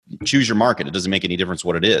choose your market. It doesn't make any difference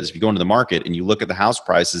what it is. If you go into the market and you look at the house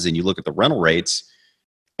prices and you look at the rental rates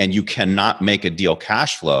and you cannot make a deal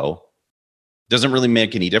cash flow, doesn't really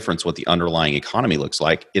make any difference what the underlying economy looks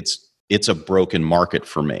like. It's a broken market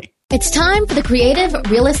for me. It's time for the Creative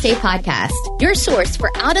Real Estate Podcast, your source for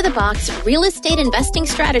out-of-the-box real estate investing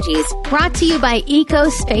strategies, brought to you by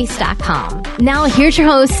ecospace.com. Now, here's your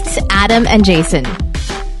hosts, Adam and Jason.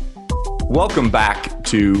 Welcome back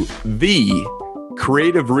to the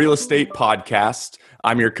Creative Real Estate Podcast.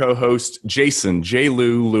 I'm your co-host, Jason J.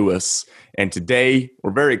 Lou Lewis, and today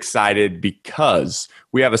we're very excited because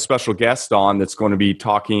we have a special guest on that's going to be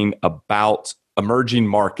talking about emerging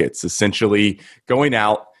markets, essentially going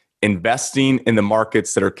out, investing in the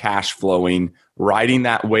markets that are cash flowing, riding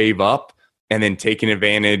that wave up, and then taking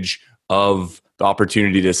advantage of the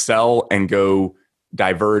opportunity to sell and go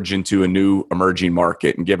diverge into a new emerging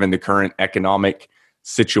market. And given the current economic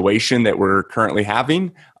situation that we're currently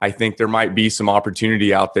having, I think there might be some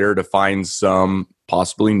opportunity out there to find some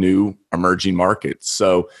possibly new emerging markets.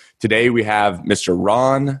 So today we have Mr.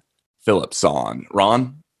 Ron Phillips on.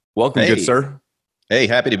 Ron, welcome, good sir. Hey,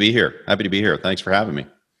 happy to be here. Thanks for having me.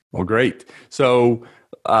 Well, great. So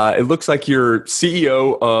it looks like you're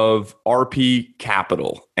CEO of RP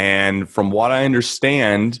Capital. And from what I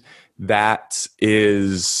understand, that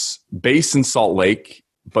is based in Salt Lake,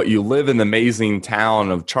 but you live in the amazing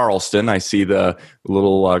town of Charleston. I see the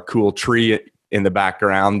little cool tree in the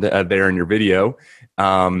background there in your video.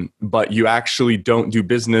 But you actually don't do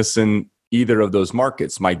business in either of those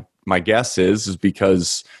markets. My guess is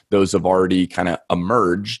because those have already kind of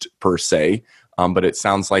emerged per se. But it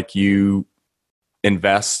sounds like you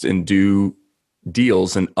invest and do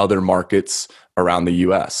deals in other markets around the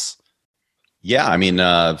U.S. Yeah, I mean,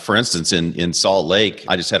 for instance, in Salt Lake,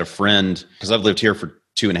 I just had a friend, because I've lived here for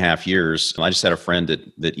 2.5 years. I just had a friend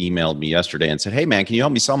that emailed me yesterday and said, "Hey, man, can you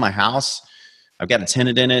help me sell my house? I've got a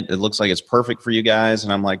tenant in it. It looks like it's perfect for you guys."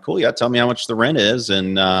 And I'm like, "Cool, yeah, tell me how much the rent is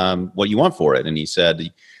and what you want for it." And he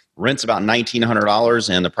said, "Rent's about $1,900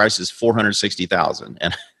 and the price is $460,000."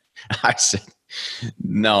 And I said,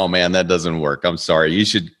 "No, man, that doesn't work. I'm sorry. You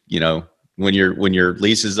should, when your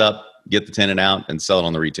lease is up, get the tenant out and sell it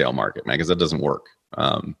on the retail market, man, because that doesn't work."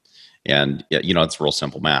 And it's real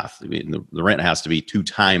simple math. I mean, the rent has to be 2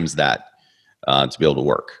 times that to be able to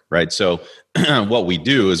work, right? So what we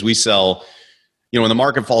do is we sell, when the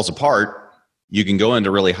market falls apart, you can go into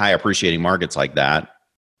really high appreciating markets like that,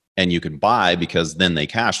 and you can buy because then they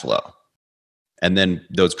cash flow. And then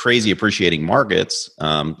those crazy appreciating markets,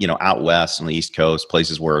 out west on the East Coast,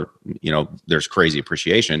 places where, there's crazy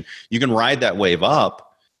appreciation, you can ride that wave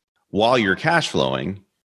up while you're cash flowing.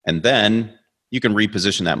 And then you can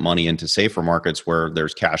reposition that money into safer markets where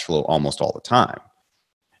there's cash flow almost all the time.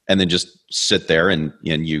 And then just sit there and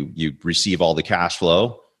you receive all the cash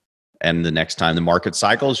flow. And the next time the market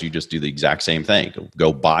cycles, you just do the exact same thing.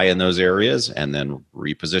 Go buy in those areas and then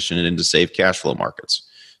reposition it into safe cash flow markets.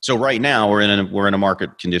 So right now we're in a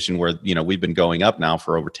market condition where, we've been going up now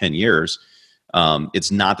for over 10 years. It's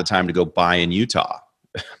not the time to go buy in Utah.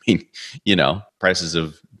 I mean, prices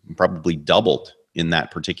have probably doubled in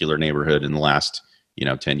that particular neighborhood in the last,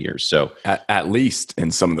 10 years. So at least in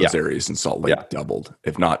some of those areas in Salt Lake, doubled,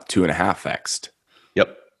 if not 2.5x'd.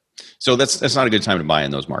 Yep. So that's not a good time to buy in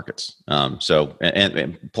those markets.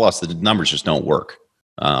 And plus the numbers just don't work.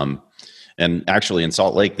 And actually in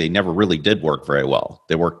Salt Lake, they never really did work very well.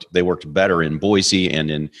 They worked better in Boise and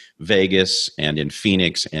in Vegas and in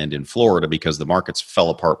Phoenix and in Florida because the markets fell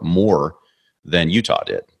apart more than Utah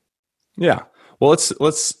did. Yeah. Well,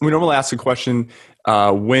 we normally ask a question,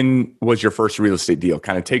 when was your first real estate deal?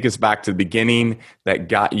 Kind of take us back to the beginning that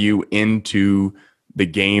got you into the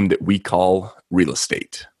game that we call real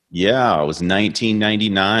estate. Yeah, it was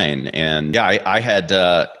 1999. And yeah,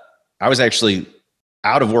 I was actually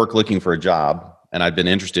out of work looking for a job, and I'd been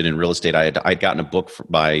interested in real estate. I'd gotten a book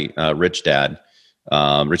by Rich Dad,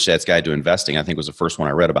 Rich Dad's Guide to Investing. I think was the first one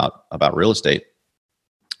I read about real estate.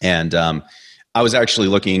 And I was actually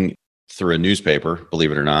looking through a newspaper,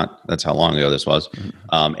 believe it or not. That's how long ago this was.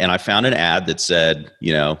 And I found an ad that said,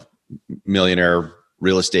 millionaire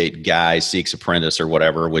real estate guy seeks apprentice or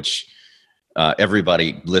whatever, which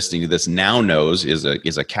everybody listening to this now knows is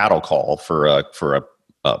a cattle call for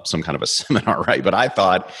some kind of a seminar, right? But I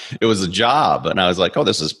thought it was a job, and I was like, "Oh,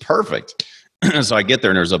 this is perfect." So I get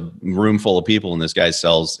there, and there's a room full of people, and this guy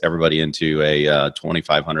sells everybody into a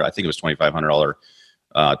 $2,500. I think it was $2,500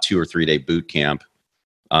 2 or 3 day boot camp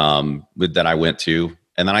that I went to,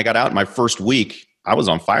 and then I got out. In my first week, I was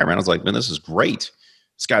on fire, man. I was like, "Man, this is great.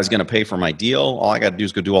 This guy's going to pay for my deal. All I got to do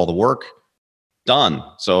is go do all the work." Done.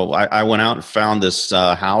 So I went out and found this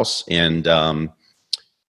house, and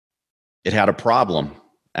it had a problem,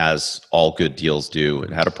 as all good deals do.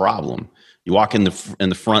 It had a problem. You walk in the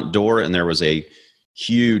front door, and there was a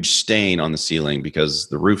huge stain on the ceiling because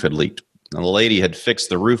the roof had leaked. Now, the lady had fixed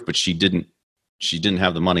the roof, but she didn't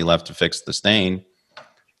have the money left to fix the stain.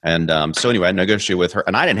 And so anyway, I negotiated with her,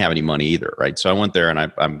 and I didn't have any money either, right? So I went there, and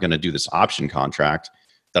I'm going to do this option contract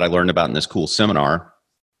that I learned about in this cool seminar.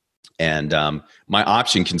 And my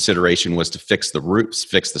option consideration was to fix the roofs,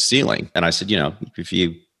 fix the ceiling. And I said,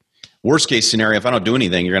 worst case scenario, if I don't do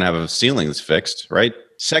anything, you're going to have a ceiling that's fixed, right?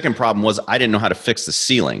 Second problem was I didn't know how to fix the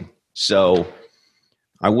ceiling. So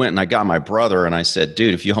I went and I got my brother, and I said,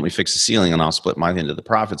 dude, if you help me fix the ceiling, and I'll split my end of the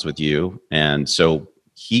profits with you. And so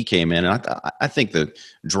he came in, and I think the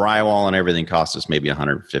drywall and everything cost us maybe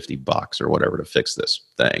 $150 or whatever to fix this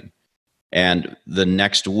thing. And the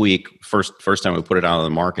next week, first time we put it out on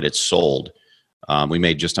the market, it sold. We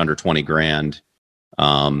made just under 20 grand.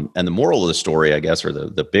 And the moral of the story, I guess, or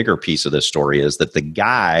the bigger piece of this story is that the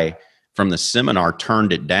guy from the seminar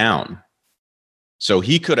turned it down. So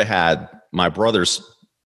he could have had my brother's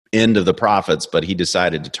end of the profits, but he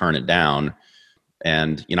decided to turn it down.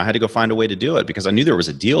 And, I had to go find a way to do it because I knew there was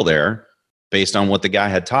a deal there based on what the guy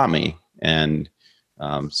had taught me. And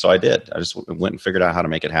so I did. I just went and figured out how to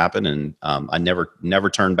make it happen. And I never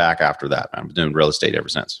turned back after that. I've been doing real estate ever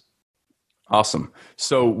since. Awesome.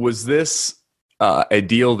 So was this a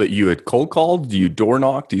deal that you had cold called? Do you door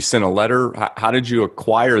knocked? Do you send a letter? How did you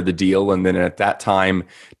acquire the deal? And then at that time,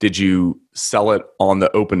 did you sell it on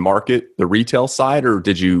the open market, the retail side, or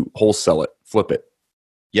did you wholesale it, flip it?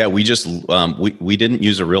 Yeah, we just we didn't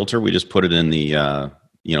use a realtor. We just put it in the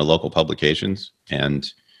local publications,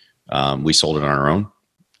 and we sold it on our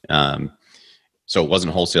own. So it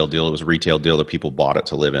wasn't a wholesale deal; it was a retail deal that people bought it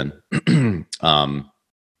to live in.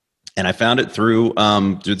 And I found it through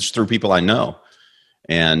people I know.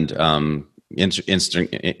 And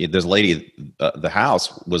this lady, the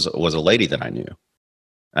house was a lady that I knew,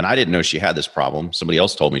 and I didn't know she had this problem. Somebody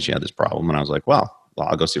else told me she had this problem, and I was like, well,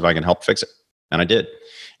 I'll go see if I can help fix it, and I did.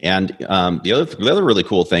 And the other really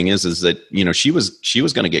cool thing is that she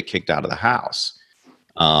was going to get kicked out of the house,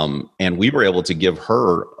 and we were able to give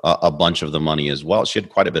her a bunch of the money as well. She had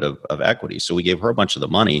quite a bit of equity, so we gave her a bunch of the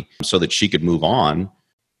money so that she could move on.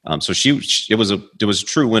 So it was a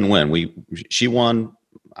true win-win. She won,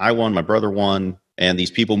 I won, my brother won, and these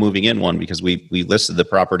people moving in won because we listed the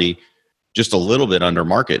property just a little bit under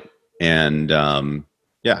market. And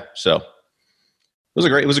so it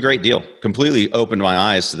was a great deal. Completely opened my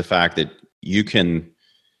eyes to the fact that you can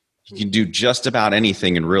do just about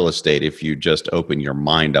anything in real estate if you just open your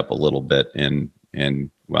mind up a little bit and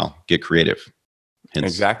get creative.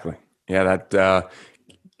 Exactly. Yeah, that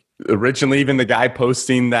originally, even the guy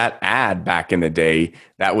posting that ad back in the day,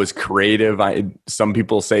 that was creative. Some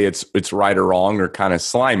people say it's right or wrong or kind of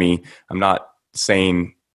slimy. I'm not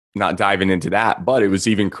diving into that, but it was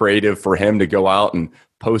even creative for him to go out and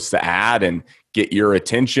post the ad and get your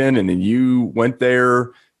attention. And then you went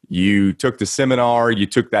there, you took the seminar, you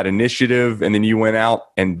took that initiative, and then you went out.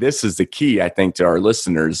 And this is the key, I think, to our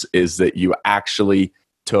listeners, is that you actually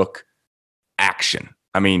took action.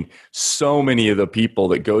 I mean, so many of the people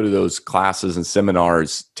that go to those classes and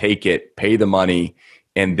seminars take it, pay the money,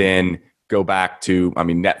 and then go back to,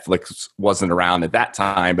 Netflix wasn't around at that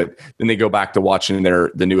time, but then they go back to watching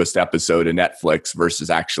the newest episode of Netflix versus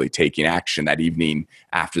actually taking action that evening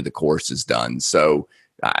after the course is done. So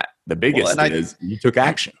the biggest is you took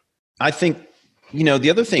action. I think, the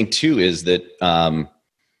other thing too is that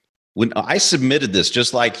when I submitted this,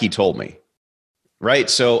 just like he told me, right?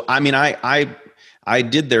 So, I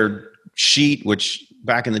did their sheet, which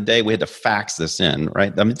back in the day we had to fax this in,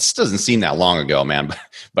 right? This doesn't seem that long ago, man,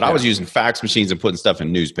 but I was using fax machines and putting stuff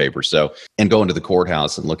in newspapers. And going to the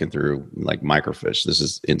courthouse and looking through like microfiche. This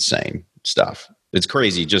is insane stuff. It's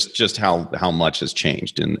crazy just how much has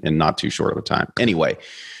changed in not too short of a time. Anyway,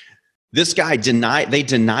 this guy denied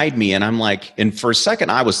me. And I'm like, and for a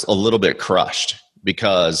second I was a little bit crushed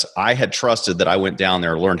because I had trusted that I went down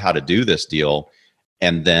there, learned how to do this deal.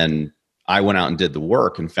 And then I went out and did the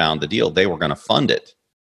work and found the deal. They were going to fund it.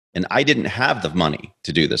 And I didn't have the money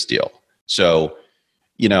to do this deal. So,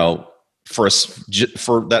 for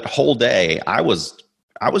that whole day, I was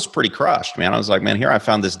pretty crushed, man. I was like, man, here I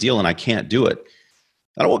found this deal and I can't do it.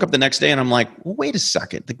 And I woke up the next day and I'm like, well, wait a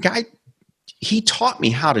second. The guy, he taught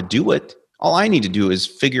me how to do it. All I need to do is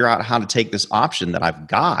figure out how to take this option that I've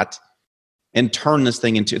got and turn this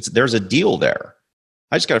thing into, there's a deal there.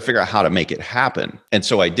 I just got to figure out how to make it happen. And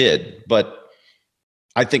so I did. But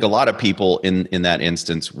I think a lot of people in that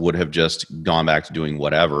instance would have just gone back to doing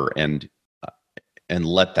whatever and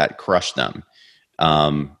let that crush them.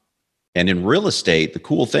 And in real estate, the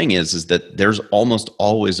cool thing is that there's almost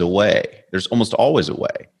always a way. There's almost always a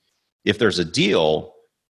way. If there's a deal,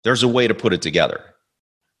 there's a way to put it together.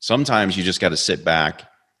 Sometimes you just got to sit back,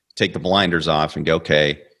 take the blinders off and go,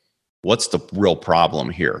 okay, what's the real problem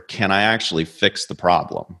here? Can I actually fix the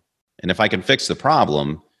problem? And if I can fix the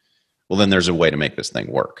problem, well, then there's a way to make this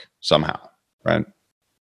thing work somehow, right?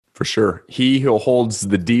 For sure. He who holds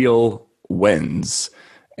the deal wins.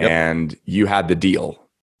 Yep. And you had the deal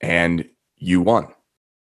and you won.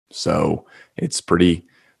 So it's pretty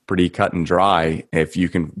cut and dry. If you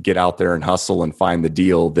can get out there and hustle and find the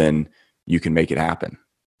deal, then you can make it happen.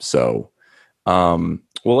 So, well,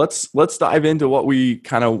 let's dive into what we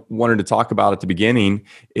kind of wanted to talk about at the beginning.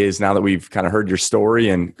 Is now that we've kind of heard your story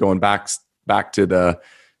and going back to the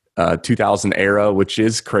 2000 era, which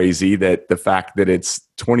is crazy that the fact that it's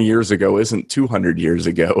 20 years ago isn't 200 years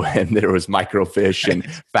ago, and there was microfiche and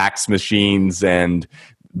fax machines and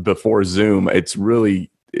before Zoom. It's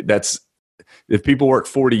really, if people work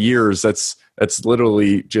 40 years, that's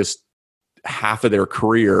literally just half of their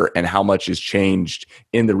career, and how much has changed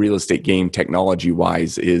in the real estate game technology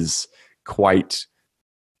wise is quite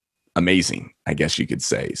amazing, I guess you could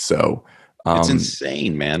say. So it's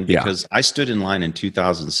insane, man, because I stood in line in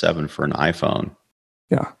 2007 for an iPhone.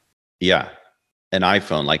 Yeah. An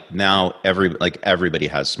iPhone. Like now everybody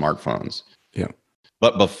has smartphones. Yeah.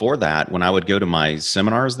 But before that, when I would go to my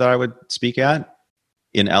seminars that I would speak at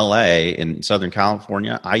in LA, in Southern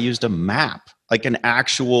California, I used a map, like an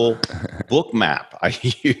actual book map. I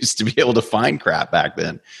used to be able to find crap back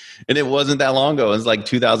then. And it wasn't that long ago. It was like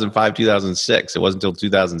 2005, 2006. It wasn't until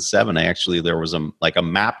 2007. There was a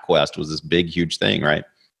MapQuest was this big, huge thing, right?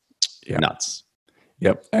 Yeah. Nuts.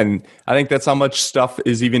 Yep. And I think that's how much stuff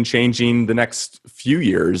is even changing the next few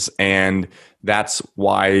years. And that's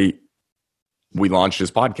why we launched this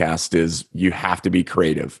podcast. Is you have to be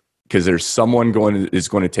creative, because there's someone is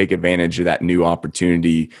going to take advantage of that new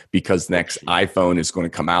opportunity, because the next iPhone is going to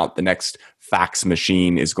come out. The next fax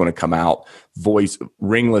machine is going to come out.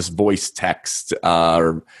 Ringless voice text,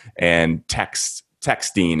 and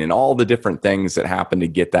texting and all the different things that happen to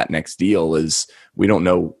get that next deal. Is we don't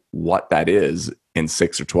know what that is in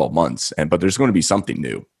 6 or 12 months. But there's going to be something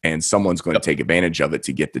new, and someone's going to take advantage of it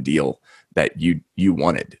to get the deal that you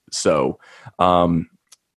wanted. So, and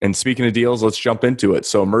speaking of deals, let's jump into it.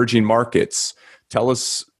 So emerging markets, tell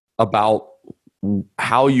us about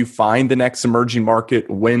how you find the next emerging market,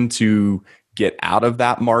 when to get out of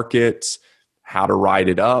that market, how to ride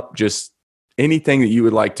it up, just anything that you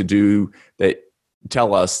would like to do that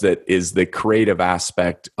tell us that is the creative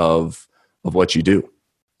aspect of what you do.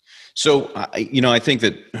 So, I think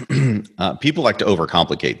that people like to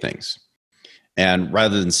overcomplicate things. And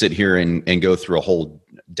rather than sit here and go through a whole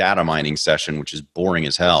data mining session, which is boring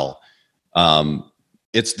as hell,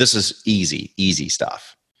 this is easy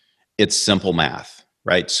stuff. It's simple math,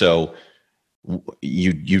 right? So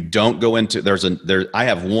you don't go into, I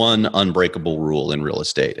have one unbreakable rule in real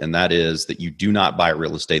estate, and that is that you do not buy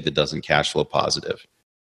real estate that doesn't cash flow positive.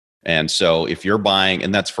 And so if you're buying,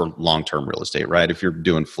 and that's for long-term real estate, right? If you're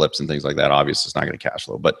doing flips and things like that, obviously it's not going to cash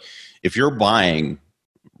flow. But if you're buying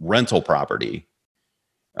rental property,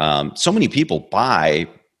 so many people buy.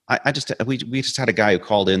 We just had a guy who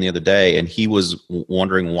called in the other day, and he was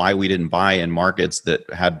wondering why we didn't buy in markets that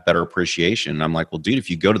had better appreciation. And I'm like, well, dude,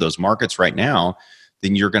 if you go to those markets right now,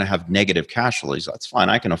 then you're going to have negative cash flows. That's fine.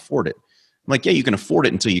 I can afford it. I'm like, yeah, you can afford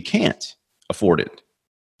it until you can't afford it.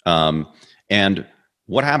 And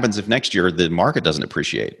what happens if next year the market doesn't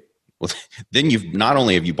appreciate? Well, then not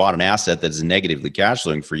only have you bought an asset that's negatively cash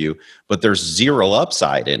flowing for you, but there's zero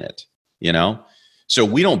upside in it, So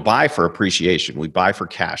we don't buy for appreciation. We buy for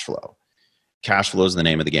cash flow. Cash flow is the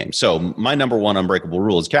name of the game. So my number one unbreakable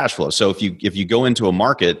rule is cash flow. So if you go into a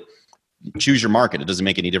market, choose your market. It doesn't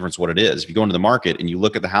make any difference what it is. If you go into the market and you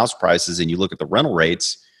look at the house prices and you look at the rental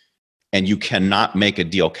rates and you cannot make a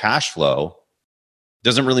deal cash flow,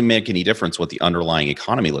 doesn't really make any difference what the underlying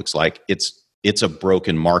economy looks like. It's a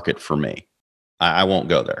broken market for me. I won't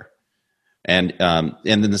go there. And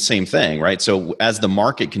then the same thing, right? So as the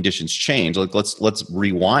market conditions change, let's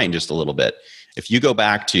rewind just a little bit. If you go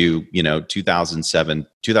back to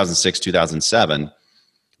 2006, 2007,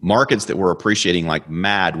 markets that were appreciating like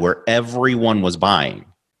mad, where everyone was buying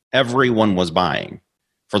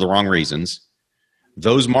for the wrong reasons,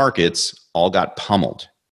 those markets all got pummeled.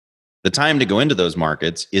 The time to go into those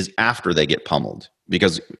markets is after they get pummeled,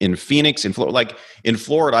 because in Phoenix, in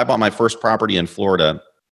Florida, I bought my first property in Florida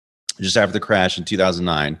just after the crash in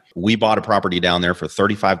 2009. We bought a property down there for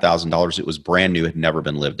 $35,000. It was brand new, had never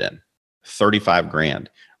been lived in. $35,000.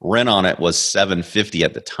 Rent on it was $750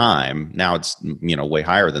 at the time. Now it's way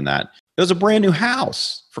higher than that. It was a brand new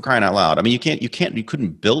house, for crying out loud. I mean, you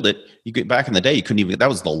couldn't build it. Back in the day, you couldn't even, that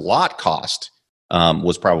was the lot cost,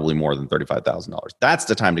 was probably more than $35,000. That's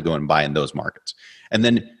the time to go and buy in those markets. And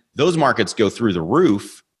then those markets go through the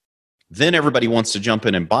roof. Then everybody wants to jump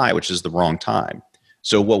in and buy, which is the wrong time.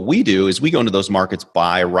 So what we do is we go into those markets,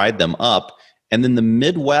 buy, ride them up. And then the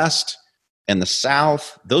Midwest and the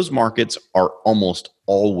South, those markets are almost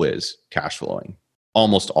always cash flowing,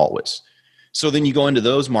 almost always. So then you go into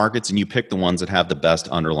those markets and you pick the ones that have the best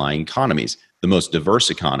underlying economies, the most diverse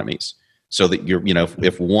economies. So that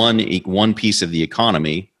if one piece of the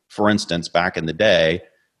economy, for instance, back in the day,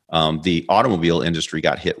 the automobile industry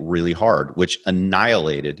got hit really hard, which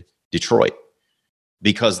annihilated Detroit,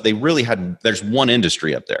 because they really there's one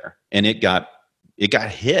industry up there, and it got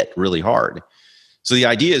hit really hard. So the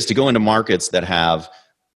idea is to go into markets that have,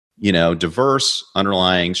 diverse,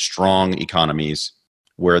 underlying, strong economies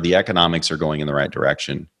where the economics are going in the right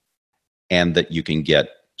direction, and that you can get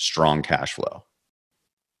strong cash flow.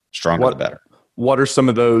 Stronger the better. What are some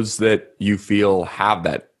of those that you feel have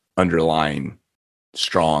that underlying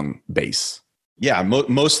strong base? Yeah,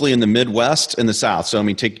 mostly in the Midwest and the South. So I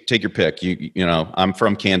mean, take your pick. I'm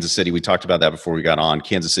from Kansas City. We talked about that before we got on.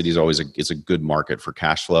 Kansas City is always a good market for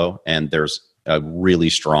cash flow, and there's a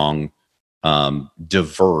really strong,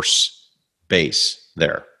 diverse base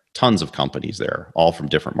there. Tons of companies there, all from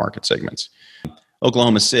different market segments.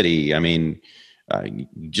 Oklahoma City, I mean,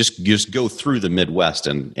 just go through the Midwest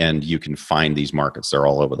and you can find these markets. They're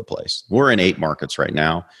all over the place. We're in 8 markets right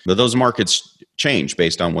now, but those markets change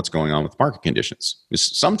based on what's going on with market conditions.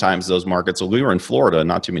 Sometimes those markets, we were in Florida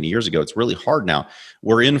not too many years ago. It's really hard now.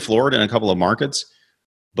 We're in Florida in a couple of markets,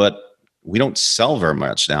 but we don't sell very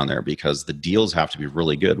much down there because the deals have to be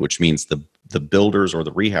really good, which means the builders or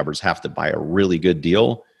the rehabbers have to buy a really good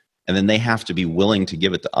deal. And then they have to be willing to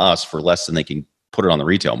give it to us for less than they can put it on the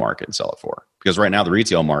retail market and sell it for. Because right now the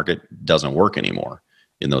retail market doesn't work anymore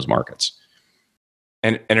in those markets.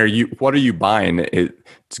 And what are you buying?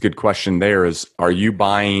 It's a good question there. Are you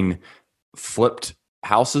buying flipped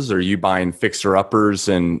houses? Or are you buying fixer uppers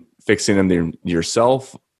and fixing them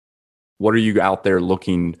yourself? What are you out there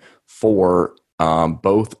looking for,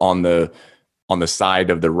 both on the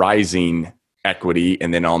side of the rising equity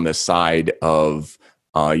and then on the side of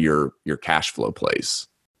your cash flow plays?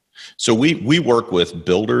 So we work with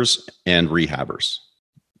builders and rehabbers,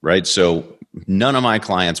 right? So none of my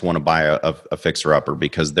clients want to buy a fixer-upper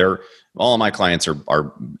because all of my clients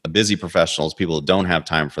are busy professionals, people that don't have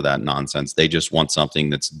time for that nonsense. They just want something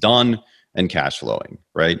that's done and cash flowing,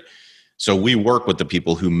 right? So we work with the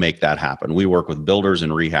people who make that happen. We work with builders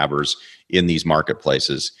and rehabbers in these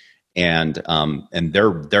marketplaces, and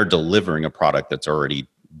they're delivering a product that's already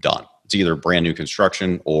done. It's either brand new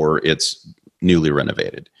construction or it's newly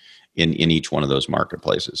renovated in each one of those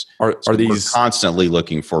marketplaces. Are these we're constantly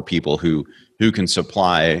looking for people who can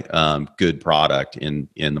supply good product in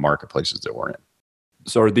the marketplaces that we're in.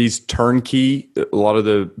 So are these turnkey? A lot of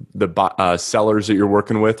the sellers that you're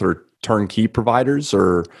working with are turnkey providers,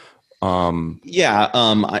 or I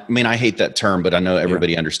mean, I hate that term, but I know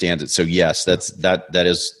everybody understands it. So yes,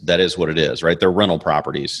 that is what it is, right? They're rental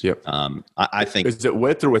properties. Yep. I think, is it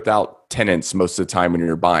with or without tenants most of the time when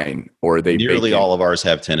you're buying, or are they nearly all of ours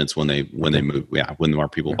have tenants when they move? Yeah, when our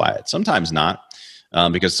people buy it. Sometimes not,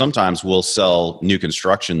 because sometimes we'll sell new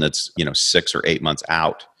construction that's 6 or 8 months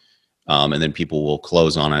out, and then people will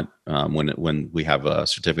close on it when we have a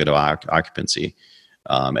certificate of occupancy,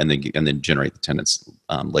 and then generate the tenants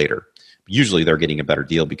later. Usually they're getting a better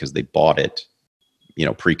deal because they bought it,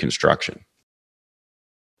 pre-construction.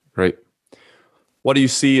 Right. What do you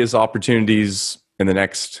see as opportunities in the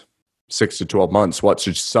next 6 to 12 months? What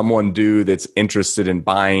should someone do that's interested in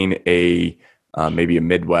buying maybe a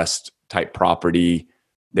Midwest type property?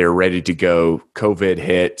 They're ready to go. COVID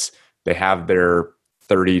hits. They have their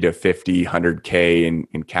 30 to 50, 100K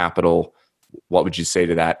in capital. What would you say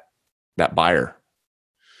to that buyer?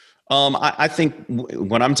 I think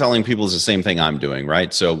what I'm telling people is the same thing I'm doing,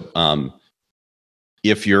 right? So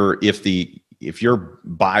if your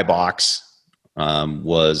buy box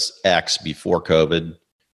was X before COVID,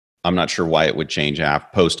 I'm not sure why it would change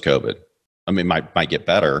post COVID. I mean, it might get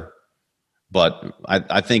better, but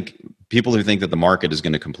I think people who think that the market is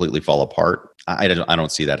going to completely fall apart, I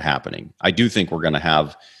don't see that happening. I do think we're going to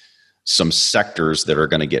have some sectors that are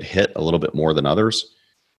going to get hit a little bit more than others.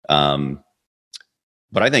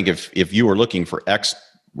 But I think if you were looking for X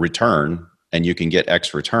return and you can get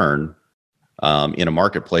X return in a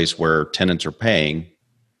marketplace where tenants are paying,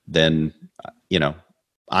 then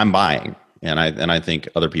I'm buying, and I think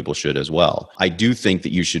other people should as well. I do think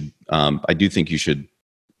that you should. I do think you should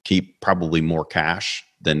keep probably more cash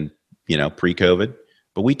than pre-COVID.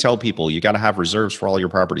 But we tell people you got to have reserves for all your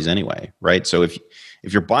properties anyway, right? So if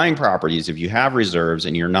you're buying properties, if you have reserves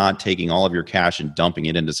and you're not taking all of your cash and dumping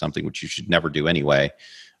it into something, which you should never do anyway,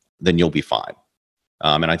 then you'll be fine.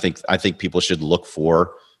 And I think people should look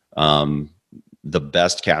for the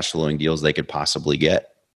best cash flowing deals they could possibly get.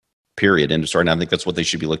 Period. End of story. And I think that's what they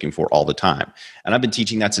should be looking for all the time. And I've been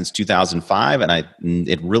teaching that since 2005, and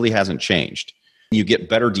it really hasn't changed. You get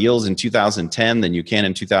better deals in 2010 than you can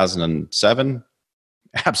in 2007.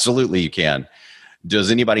 Absolutely, you can.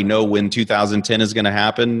 Does anybody know when 2010 is going to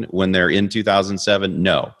happen when they're in 2007?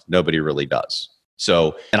 No, nobody really does.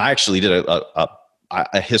 So, and I actually did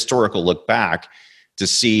a historical look back to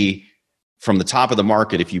see from the top of the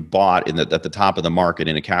market, if you bought at the top of the market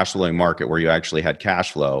in a cash flowing market where you actually had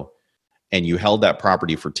cash flow and you held that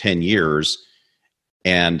property for 10 years,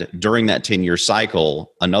 and during that 10-year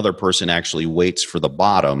cycle, another person actually waits for the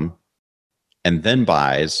bottom and then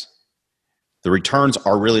buys, the returns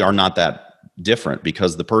are not that different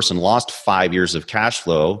because the person lost 5 years of cash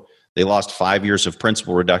flow. They lost 5 years of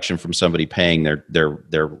principal reduction from somebody paying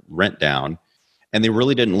their rent down. And they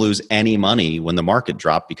really didn't lose any money when the market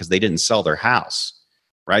dropped because they didn't sell their house,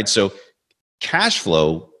 right? So cash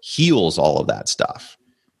flow heals all of that stuff.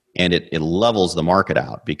 And it levels the market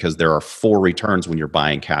out because there are 4 returns when you're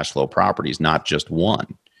buying cash flow properties, not just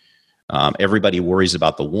one. Everybody worries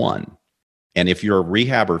about the one. And if you're a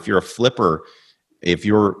rehabber, if you're a flipper, if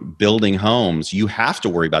you're building homes, you have to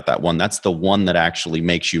worry about that one. That's the one that actually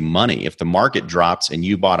makes you money. If the market drops and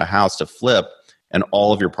you bought a house to flip and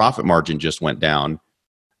all of your profit margin just went down,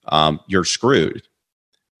 you're screwed.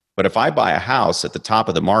 But if I buy a house at the top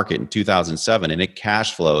of the market in 2007 and it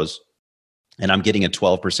cash flows and I'm getting a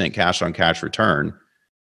 12% cash on cash return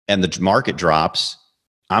and the market drops,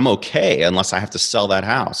 I'm okay unless I have to sell that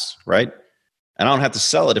house, right? And I don't have to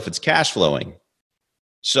sell it if it's cash flowing.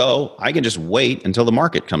 So I can just wait until the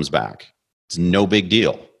market comes back. It's no big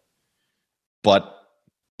deal. But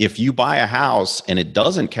if you buy a house and it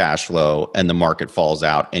doesn't cash flow and the market falls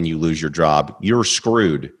out and you lose your job, you're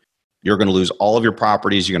screwed. You're going to lose all of your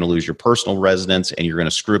properties. You're going to lose your personal residence and you're going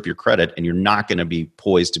to screw up your credit and you're not going to be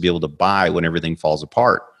poised to be able to buy when everything falls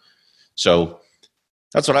apart. So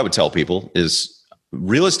that's what I would tell people is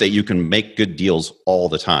real estate, you can make good deals all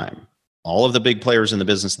the time. All of the big players in the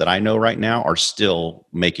business that I know right now are still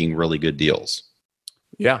making really good deals.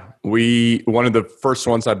 Yeah. One of the first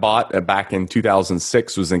ones I bought back in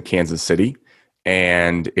 2006 was in Kansas City,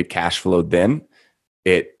 and it cash flowed then.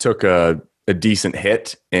 It took a decent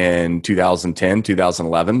hit in 2010,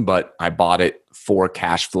 2011, but I bought it for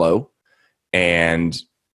cash flow and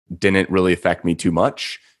didn't really affect me too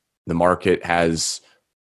much. The market has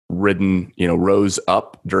rose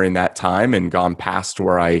up during that time and gone past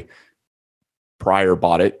where I prior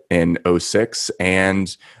bought it in 2006,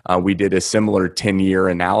 and we did a similar 10-year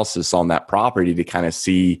analysis on that property to kind of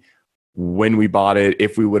see when we bought it,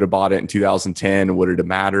 if we would have bought it in 2010, would it have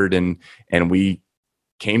mattered? And we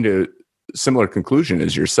came to a similar conclusion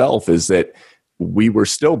as yourself, is that we were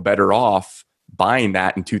still better off buying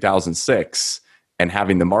that in 2006 and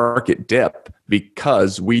having the market dip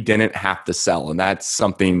because we didn't have to sell. And that's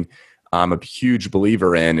something I'm a huge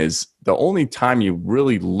believer in, is the only time you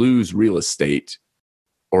really lose real estate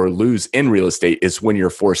or lose in real estate is when you're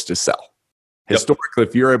forced to sell. Yep. Historically,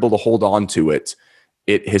 if you're able to hold on to it,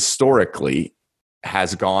 it historically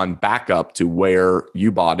has gone back up to where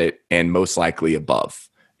you bought it and most likely above.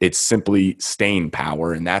 It's simply staying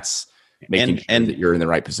power, and that's making sure that you're in the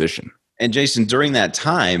right position. And Jason, during that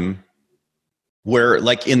time, where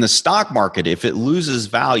like in the stock market, if it loses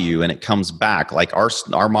value and it comes back, like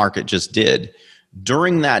our market just did,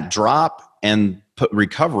 during that drop and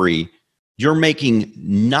recovery, you're making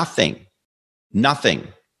nothing.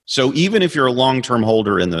 So even if you're a long-term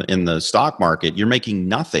holder in the stock market, you're making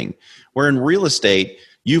nothing. Where in real estate,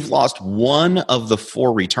 you've lost one of the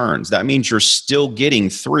 4 returns. That means you're still getting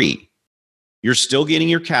 3. You're still getting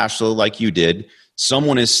your cash flow like you did.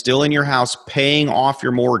 Someone is still in your house paying off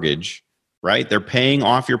your mortgage, right? They're paying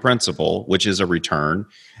off your principal, which is a return,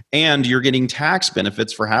 and you're getting tax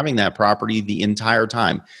benefits for having that property the entire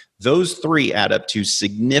time. Those 3 add up to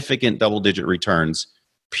significant double-digit returns,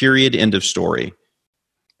 period, end of story.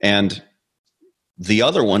 And the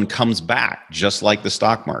other one comes back just like the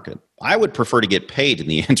stock market. I would prefer to get paid in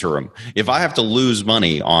the interim. If I have to lose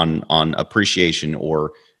money on appreciation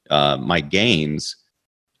or my gains,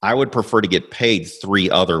 I would prefer to get paid 3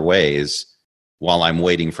 other ways while I'm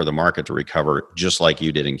waiting for the market to recover, just like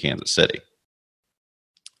you did in Kansas City.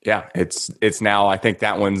 Yeah, it's now, I think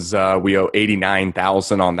that one's, we owe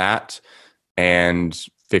 $89,000 on that, and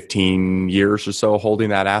 15 years or so holding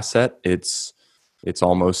that asset. It's it's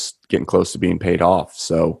almost getting close to being paid off.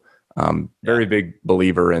 So very big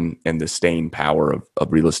believer in the staying power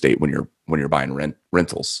of real estate when you're buying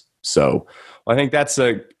rentals. So I think that's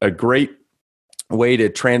a great way to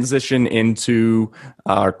transition into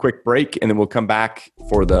our quick break, and then we'll come back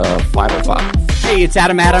for the final five. Hey, it's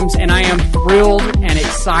Adam Adams, and I am thrilled and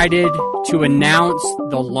excited to announce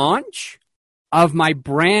the launch of my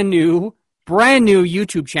brand new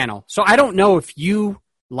YouTube channel. So I don't know if you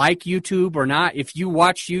like YouTube or not, if you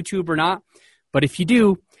watch YouTube or not, but if you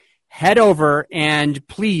do, head over and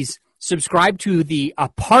please subscribe to the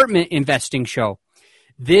Apartment Investing Show.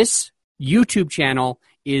 This YouTube channel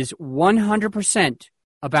is 100%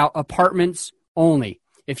 about apartments only.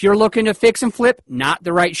 If you're looking to fix and flip, not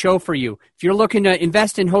the right show for you. If you're looking to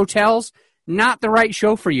invest in hotels, not the right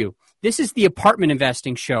show for you. This is the Apartment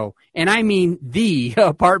Investing Show, and I mean the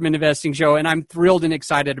Apartment Investing Show, and I'm thrilled and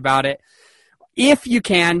excited about it. If you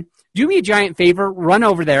can, do me a giant favor, run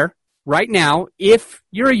over there right now if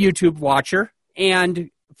you're a YouTube watcher and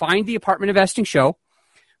find the Apartment Investing Show.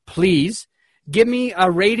 Please give me a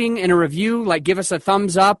rating and a review, like give us a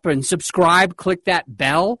thumbs up and subscribe, click that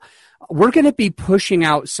bell. We're going to be pushing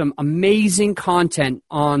out some amazing content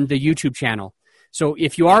on the YouTube channel. So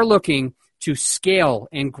if you are looking to scale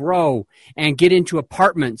and grow and get into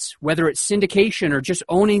apartments, whether it's syndication or just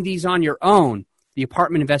owning these on your own, the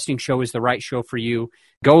Apartment Investing Show is the right show for you.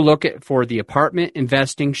 Go look for the Apartment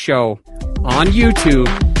Investing Show on YouTube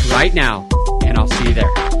right now, and I'll see you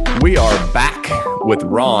there. We are back with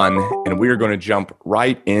Ron, and we are going to jump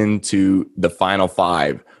right into the final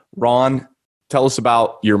five. Ron, tell us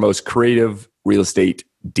about your most creative real estate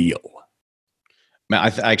deal. Man, I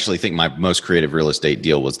actually think my most creative real estate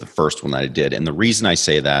deal was the first one that I did. And the reason I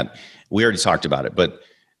say that, we already talked about it, but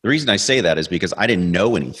the reason I say that is because I didn't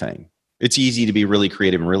know anything. It's easy to be really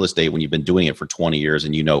creative in real estate when you've been doing it for 20 years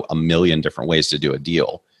and you know a million different ways to do a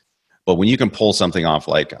deal. But when you can pull something off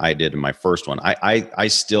like I did in my first one, I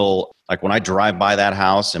still, like when I drive by that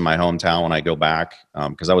house in my hometown, when I go back,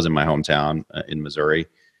 because I was in my hometown in Missouri,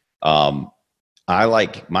 my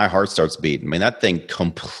heart starts beating. I mean, that thing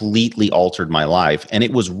completely altered my life, and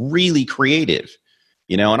it was really creative,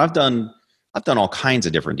 and I've done all kinds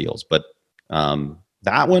of different deals, but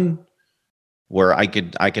that one where I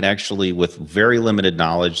could actually, with very limited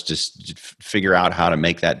knowledge, just figure out how to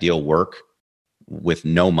make that deal work with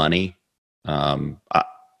no money. I'm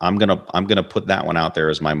gonna put that one out there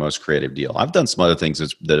as my most creative deal. I've done some other things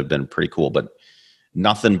that have been pretty cool, but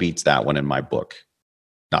nothing beats that one in my book.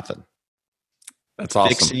 Nothing. That's awesome.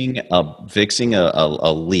 Fixing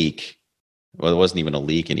a leak. Well, it wasn't even a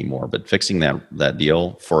leak anymore, but fixing that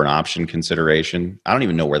deal for an option consideration. I don't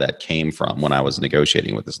even know where that came from when I was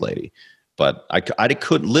negotiating with this lady, but I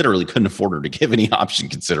couldn't afford her to give any option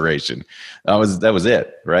consideration. That was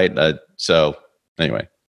it, right? So anyway,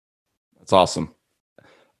 that's awesome.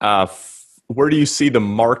 Where do you see the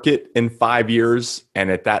market in 5 years?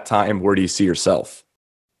 And at that time, where do you see yourself?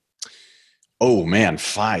 Oh man,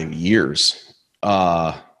 5 years.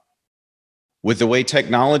 With the way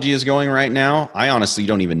technology is going right now, I honestly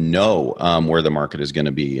don't even know where the market is going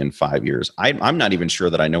to be in 5 years. I'm not even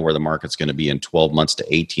sure that I know where the market's going to be in 12 months to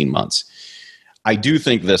 18 months. I do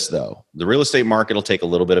think this, though. The real estate market will take a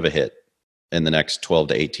little bit of a hit in the next 12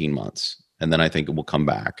 to 18 months, and then I think it will come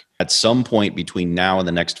back. At some point between now and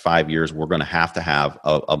the next 5 years, we're going to have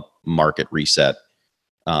a market reset.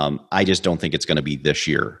 I just don't think it's going to be this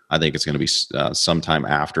year. I think it's going to be sometime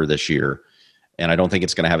after this year. And I don't think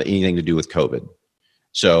it's going to have anything to do with COVID.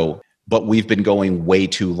 But we've been going way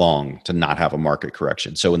too long to not have a market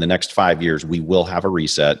correction. So in the next 5 years, we will have a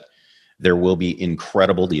reset. There will be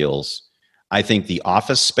incredible deals. I think the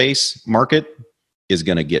office space market is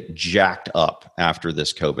going to get jacked up after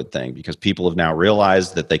this COVID thing because people have now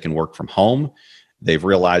realized that they can work from home. They've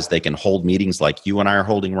realized they can hold meetings like you and I are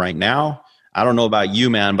holding right now. I don't know about you,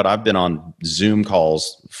 man, but I've been on Zoom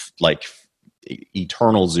calls, like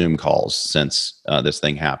eternal Zoom calls since this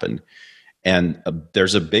thing happened. And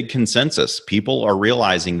there's a big consensus. People are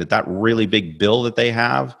realizing that really big bill that they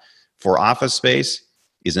have for office space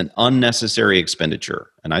is an unnecessary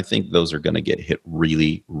expenditure. And I think those are going to get hit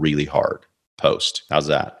really, really hard post. How's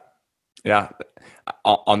that? Yeah.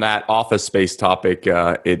 On that office space topic,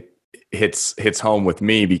 it hits home with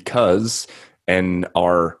me because in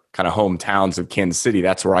our kind of hometowns of Kansas City,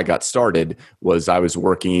 that's where I got started. I was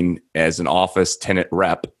working as an office tenant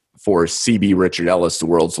rep for CB Richard Ellis, the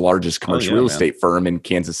world's largest commercial real estate firm in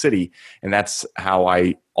Kansas City. And that's how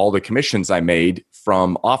all the commissions I made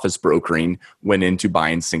from office brokering went into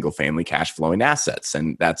buying single family cash flowing assets.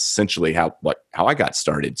 And that's essentially how I got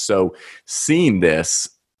started. So seeing this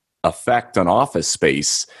effect on office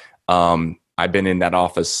space, I I've been in that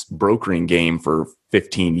office brokering game for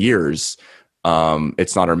 15 years.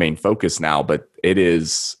 It's not our main focus now, but it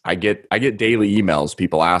is. I get daily emails,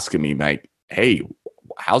 people asking me like, "Hey,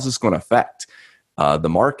 how's this going to affect the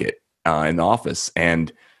market in the office?"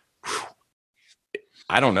 And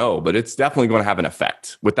I don't know, but it's definitely going to have an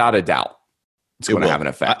effect, without a doubt. It's going to have an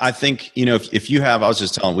effect. I think, if you have, I was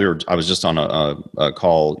just on a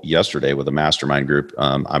call yesterday with a mastermind group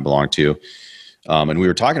I belong to. And we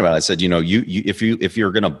were talking about it. I said, if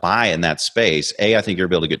you're going to buy in that space, I think you're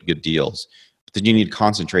able to get good deals. But then you need to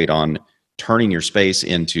concentrate on turning your space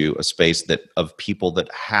into a space of people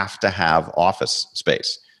that have to have office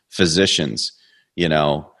space. Physicians,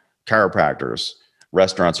 chiropractors,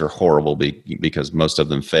 restaurants are horrible because most of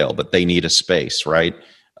them fail, but they need a space, right?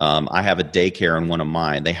 I have a daycare in one of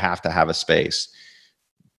mine. They have to have a space.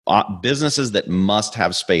 Businesses that must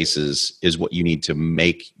have spaces is what you need to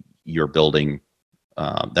make your building.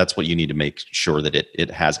 That's what you need to make sure that it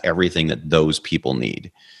has everything that those people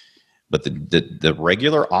need. But the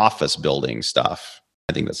regular office building stuff,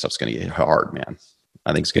 I think that stuff's going to get hit hard, man.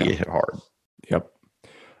 I think it's going to get hit hard. Yep.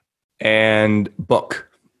 And book.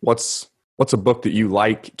 What's a book that you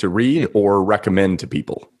like to read or recommend to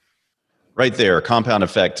people? Right there, Compound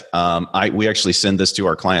Effect. We actually send this to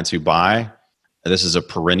our clients who buy. This is a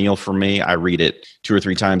perennial for me. I read it 2 or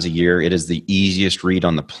 3 times a year. It is the easiest read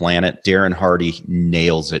on the planet. Darren Hardy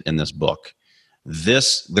nails it in this book.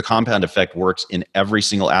 The Compound Effect works in every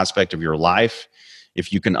single aspect of your life.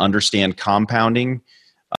 If you can understand compounding,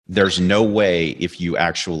 there's no way if you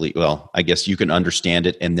actually, I guess you can understand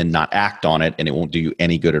it and then not act on it and it won't do you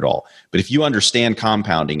any good at all. But if you understand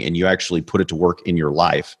compounding and you actually put it to work in your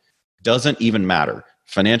life, doesn't even matter.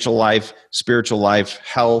 Financial life, spiritual life,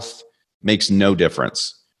 health, makes no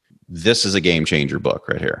difference. This is a game changer book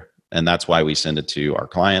right here. And that's why we send it to our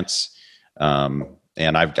clients.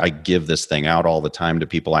 And I give this thing out all the time to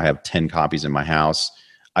people. I have 10 copies in my house.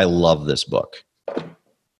 I love this book.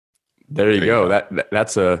 There you go.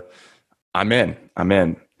 I'm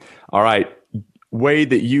in. All right. Way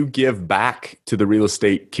that you give back to the real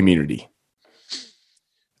estate community.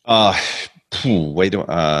 So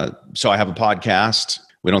I have a podcast.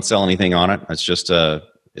 We don't sell anything on it. It's just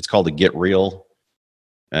it's called the Get Real.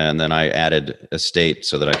 And then I added estate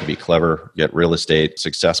so that I could be clever. Get Real Estate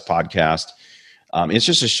Success Podcast. It's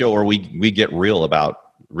just a show where we get real about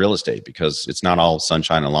real estate because it's not all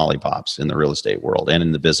sunshine and lollipops in the real estate world and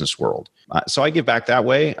in the business world. So I give back that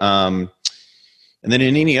way. And then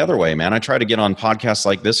in any other way, man, I try to get on podcasts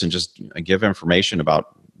like this and just give information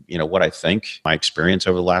about, what I think, my experience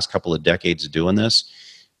over the last couple of decades of doing this.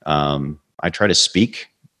 I try to speak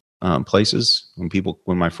places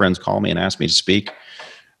when my friends call me and ask me to speak.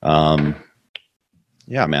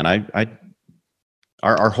 Yeah, man,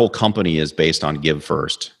 our whole company is based on give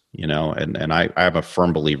first, and I am a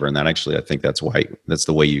firm believer in that. Actually, I think that's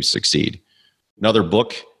the way you succeed. Another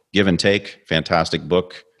book, Give and Take, fantastic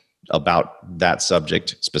book about that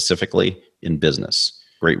subject specifically in business.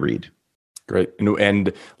 Great read. Great.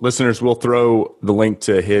 And listeners, we'll throw the link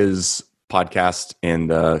to his podcast in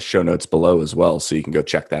the show notes below as well, so you can go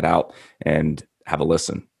check that out and have a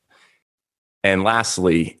listen. And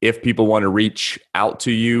lastly, if people want to reach out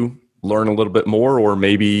to you, learn a little bit more, or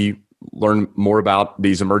maybe learn more about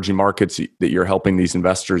these emerging markets that you're helping these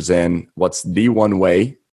investors in, what's the one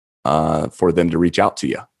way for them to reach out to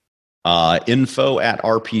you?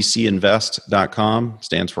 info@rpcinvest.com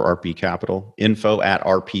stands for RP Capital.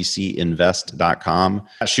 info@rpcinvest.com.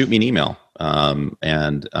 Shoot me an email,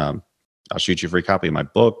 and I'll shoot you a free copy of my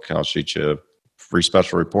book. I'll shoot you a free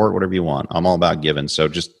special report, whatever you want. I'm all about giving. So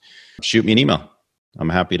just shoot me an email. I'm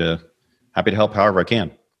happy to help however I can.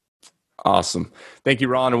 Awesome. Thank you,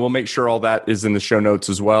 Ron. And we'll make sure all that is in the show notes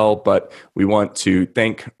as well. But we want to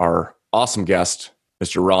thank our awesome guest,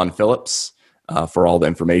 Mr. Ron Phillips, for all the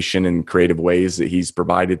information and creative ways that he's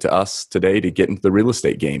provided to us today to get into the real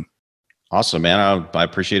estate game. Awesome, man. I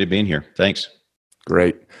appreciated being here. Thanks.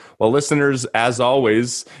 Great. Well, listeners, as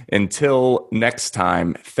always, until next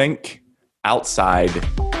time, think outside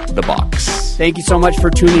the box. Thank you so much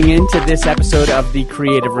for tuning in to this episode of the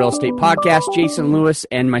Creative Real Estate Podcast. Jason Lewis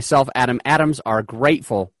and myself, Adam Adams, are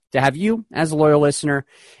grateful to have you as a loyal listener.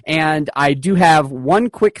 And I do have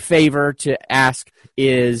one quick favor to ask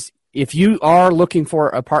is, if you are looking for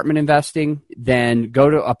apartment investing, then go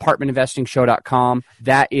to apartmentinvestingshow.com.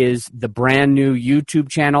 That is the brand new YouTube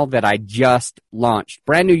channel that I just launched.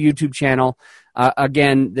 Brand new YouTube channel.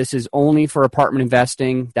 Again, this is only for apartment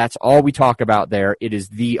investing. That's all we talk about there. It is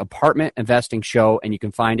the Apartment Investing Show, and you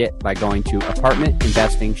can find it by going to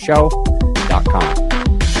apartmentinvestingshow.com.